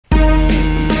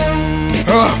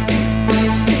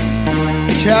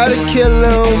Try to kill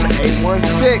him,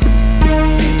 816.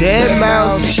 Dead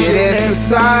mouse, shit in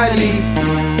society.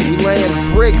 We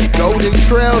laying bricks, golden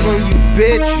trails on you,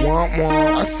 bitch.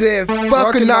 I said,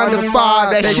 fuck a 9 to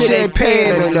 5, that shit ain't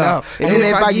paying enough. And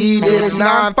if I eat this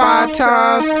 9 5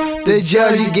 times, the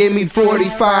judge will give me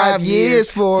 45 years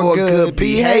for good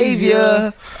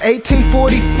behavior.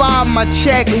 1845, my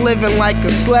check, living like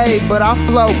a slave, but I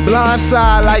flow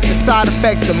blindside like the side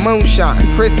effects of moonshine.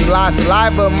 Crystallized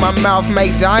saliva in my mouth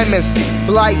make diamonds.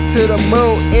 Flight to the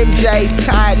moon, MJ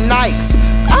tied Nikes.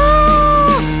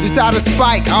 Just out of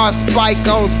spike, I'll spike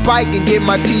on spike and get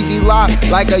my TV live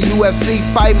like a UFC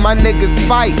fight. My niggas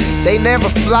fight, they never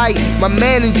flight. My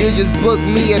manager just booked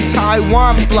me a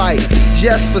Taiwan flight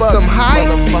just for some hype.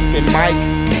 Motherfucking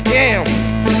mic, damn,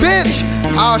 bitch.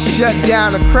 I'll shut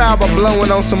down the crowd by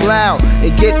blowing on some loud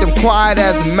and get them quiet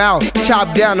as a mouth.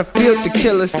 Chop down the field to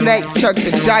kill a snake. Chuck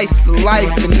the dice of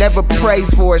life and never praise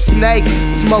for a snake.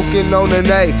 Smoking on an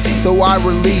eighth, so I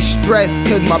release stress.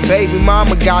 Cause my baby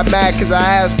mama got mad cause I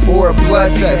asked for a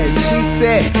blood test. She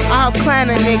said, I'll clan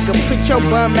a nigga, put your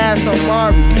bum ass on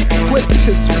Mari. Quick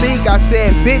to speak, I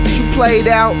said, bitch, you played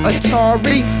out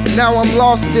Atari. Now I'm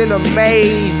lost in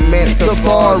amazement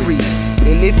safari.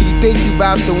 And if you think you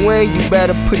about to win, you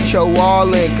better put your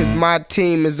all in. Cause my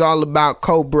team is all about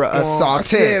Cobra Assault. I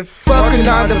said, fuck a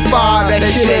 9 to 5, that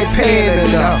shit ain't paying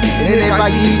enough. And if I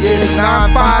eat this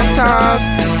 9 5 times,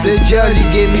 the judge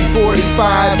will give me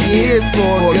 45 years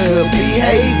for good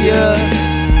behavior.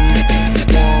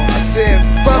 I said,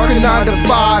 fuck a 9 to 5,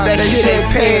 that shit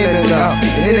ain't paying enough.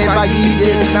 And if I eat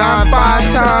this 9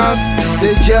 5 times,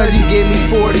 the judge will give me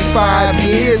 45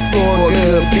 years for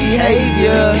good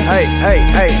behavior. Hey.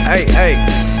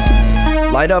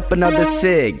 Light up another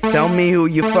cig. Tell me who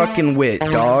you fucking with,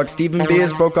 dog. Stephen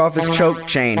Beers broke off his choke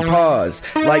chain. Pause.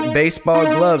 Like baseball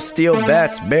gloves, steel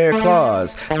bats, bare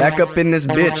claws. Back up in this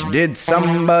bitch, did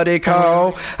somebody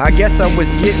call? I guess I was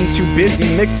getting too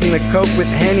busy mixing the coke with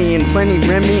Henny and plenty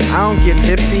Remy. I don't get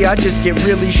tipsy, I just get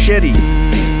really shitty.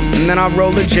 And then I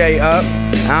roll a J up.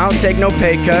 I don't take no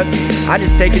pay cuts, I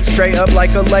just take it straight up like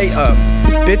a layup.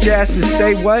 Bitch asses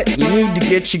say what? You need to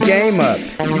get your game up.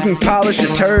 You can polish a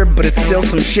turd, but it's still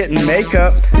some shit in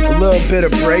makeup. A little bit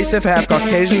abrasive, half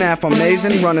Caucasian, half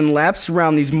amazing. Running laps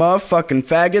around these motherfucking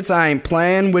faggots. I ain't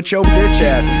playing with your bitch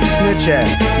ass, snitch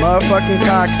ass, motherfucking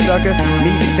cocksucker.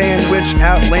 Meat sandwich,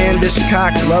 outlandish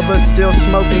cock lover. Still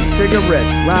smoking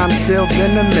cigarettes, rhyme still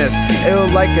venomous. Ill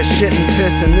like a shit and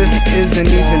piss, and this isn't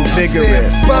even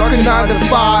vigorous. Fuck a 9 to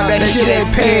 5, that shit ain't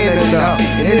paying enough.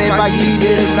 And if I eat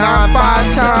this 9 5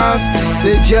 times,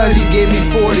 the judge will give me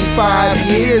 45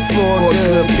 years for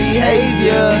good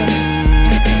behavior.